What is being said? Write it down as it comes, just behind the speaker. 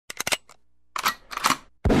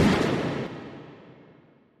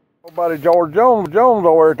Buddy George Jones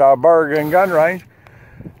over at the Bergen Gun Range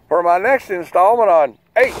for my next installment on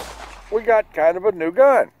 8. We got kind of a new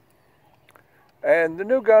gun, and the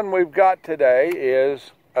new gun we've got today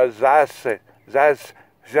is a Gesundheit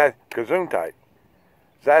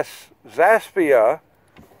Zaspia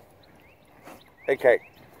AK.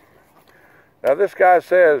 Now this guy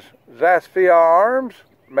says Zaspia Arms,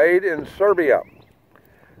 made in Serbia.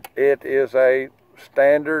 It is a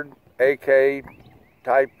standard AK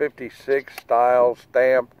Type 56 style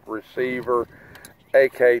stamped receiver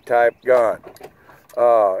AK type gun.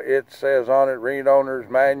 It says on it, read owner's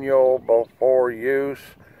manual before use,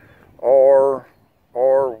 or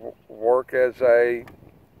work as a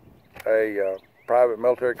private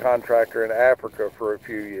military contractor in Africa for a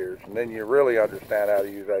few years, and then you really understand how to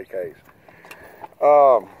use AKs.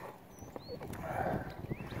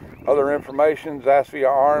 Other information: Zaspia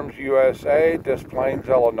Arms USA, Des Plaines,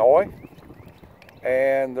 Illinois.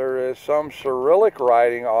 And there is some Cyrillic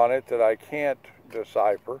writing on it that I can't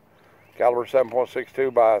decipher. Caliber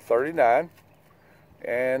 7.62 by 39,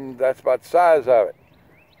 and that's about the size of it.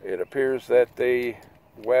 It appears that the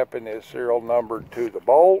weapon is serial numbered to the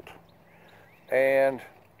bolt, and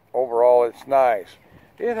overall it's nice.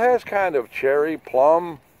 It has kind of cherry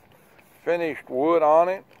plum finished wood on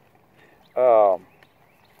it.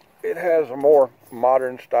 It has a more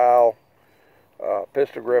modern style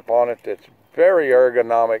pistol grip on it that's very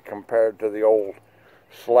ergonomic compared to the old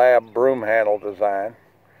slab broom handle design.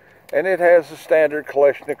 And it has the standard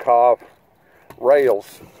Kalashnikov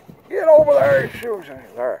rails. Get over there, shoes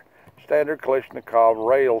there. Standard Kalashnikov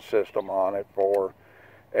rail system on it for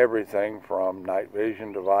everything from night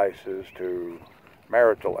vision devices to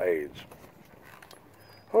marital aids.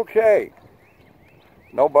 Okay,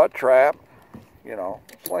 no butt trap. You know,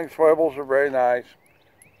 sling swivels are very nice.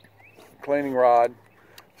 Cleaning rod.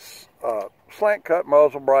 Slant cut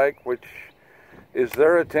muzzle brake, which is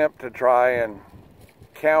their attempt to try and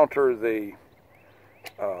counter the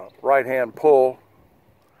right hand pull.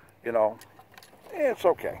 You know, it's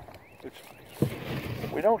okay.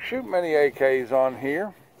 We don't shoot many AKs on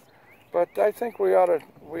here, but I think we ought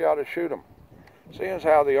to shoot them. Seeing as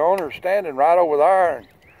how the owner's standing right over there, and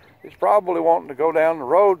he's probably wanting to go down the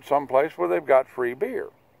road someplace where they've got free beer.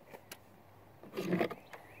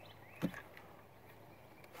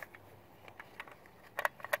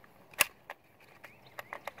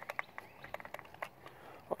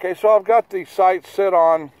 Okay, so I've got the sights set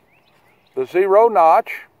on the 0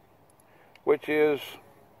 notch, which is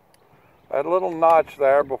that little notch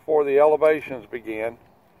there before the elevations begin.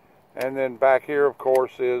 And then back here, of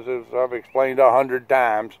course, is, as I've explained 100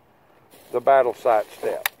 times, the battle sight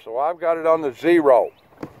step. So I've got it on the 0.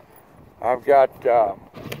 I've got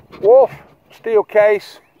Wolf steel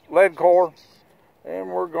case, lead core, and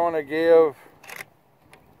we're going to give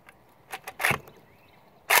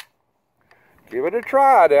it a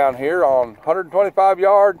try down here on 125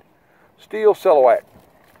 yard steel silhouette.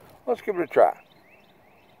 Let's give it a try.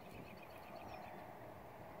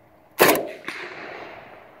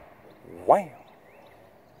 Wham!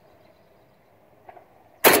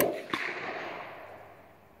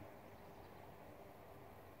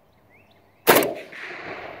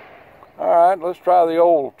 All right, let's try the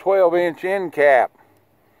old 12-inch end cap.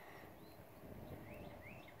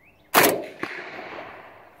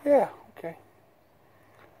 Yeah.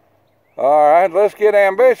 All right, let's get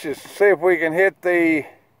ambitious. See if we can hit the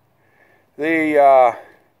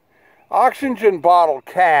oxygen bottle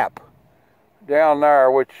cap down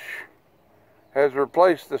there, which has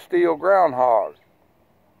replaced the steel groundhog.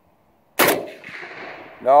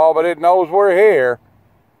 No, but it knows we're here.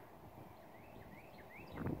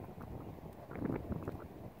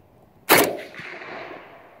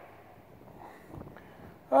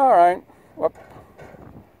 All right. Whoop.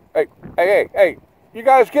 Hey. You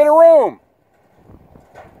guys get a room.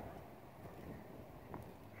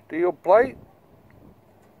 Steel plate.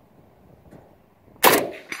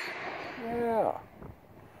 Yeah.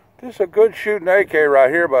 This is a good shooting AK right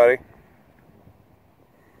here, buddy.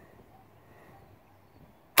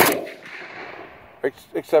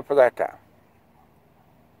 Except for that time.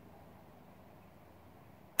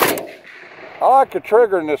 I like the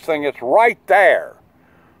trigger in this thing. It's right there.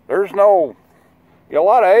 There's no... A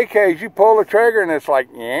lot of AKs, you pull the trigger and it's like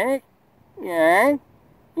yank, yank,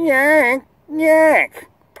 yank, yank,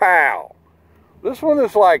 pow. This one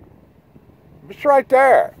is like, it's right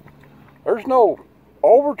there. There's no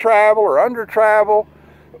over travel or under travel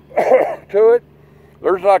to it.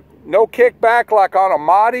 There's like no kickback like on a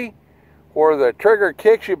Mahdi, where the trigger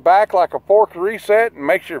kicks you back like a forked reset and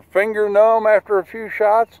makes your finger numb after a few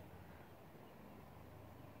shots.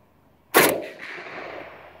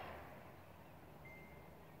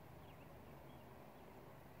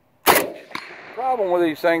 problem with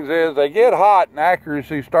these things is they get hot and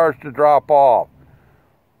accuracy starts to drop off.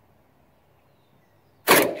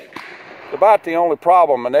 It's about the only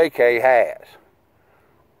problem an AK has.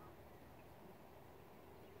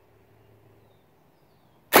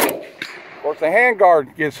 Of course, the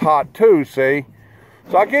handguard gets hot too, see?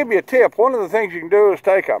 So I'll give you a tip. One of the things you can do is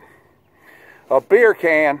take a beer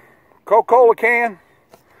can, Coca-Cola can,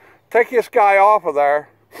 take this guy off of there,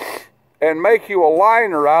 and make you a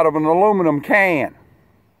liner out of an aluminum can.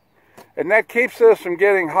 And that keeps this from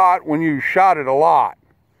getting hot when you shot it a lot.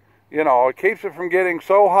 You know, it keeps it from getting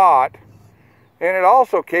so hot, and it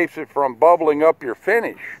also keeps it from bubbling up your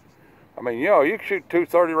finish. I mean, you know, you can shoot 2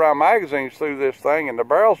 30-round magazines through this thing, and the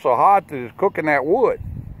barrel's so hot that it's cooking that wood.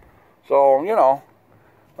 So, you know,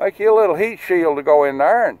 make you a little heat shield to go in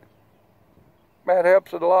there, and that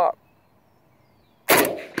helps it a lot.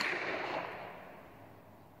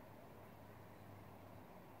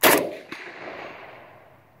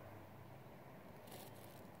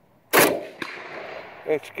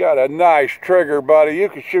 It's got a nice trigger, buddy. You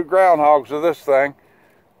can shoot groundhogs with this thing.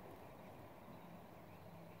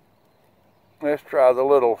 Let's try the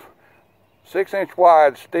little 6-inch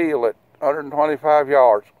wide steel at 125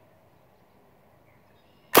 yards.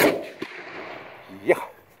 Yeah.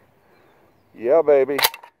 Yeah, baby.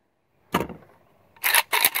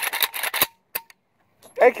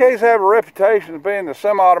 AKs have a reputation of being the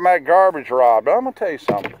semi-automatic garbage rod, but I'm going to tell you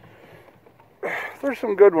something. There's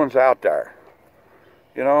some good ones out there,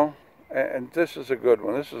 you know, and this is a good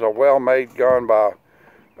one. This is a well-made gun by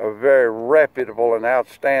a very reputable and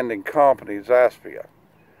outstanding company, Zaspia.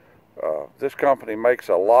 This company makes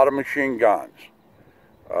a lot of machine guns.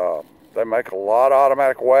 They make a lot of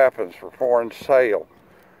automatic weapons for foreign sale.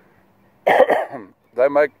 They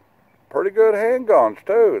make pretty good handguns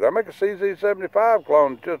too. They make a CZ75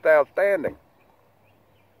 clone just outstanding.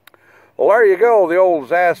 Well, there you go, the old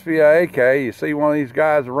Zaspia AK. You see one of these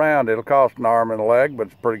guys around, it'll cost an arm and a leg, but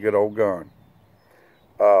it's a pretty good old gun.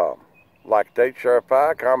 Like, date, share,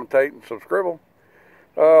 file, commentate, and subscribe.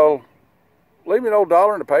 Leave me an old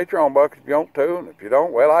 $1 in the Patreon bucket if you want to, and if you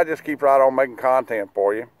don't, well, I just keep right on making content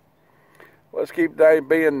for you. Let's keep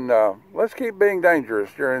being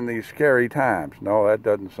dangerous during these scary times. No, that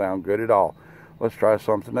doesn't sound good at all. Let's try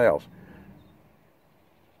something else.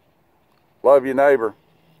 Love your neighbor.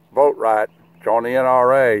 Vote right. Join the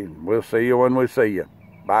NRA. We'll see you when we see you.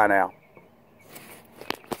 Bye now.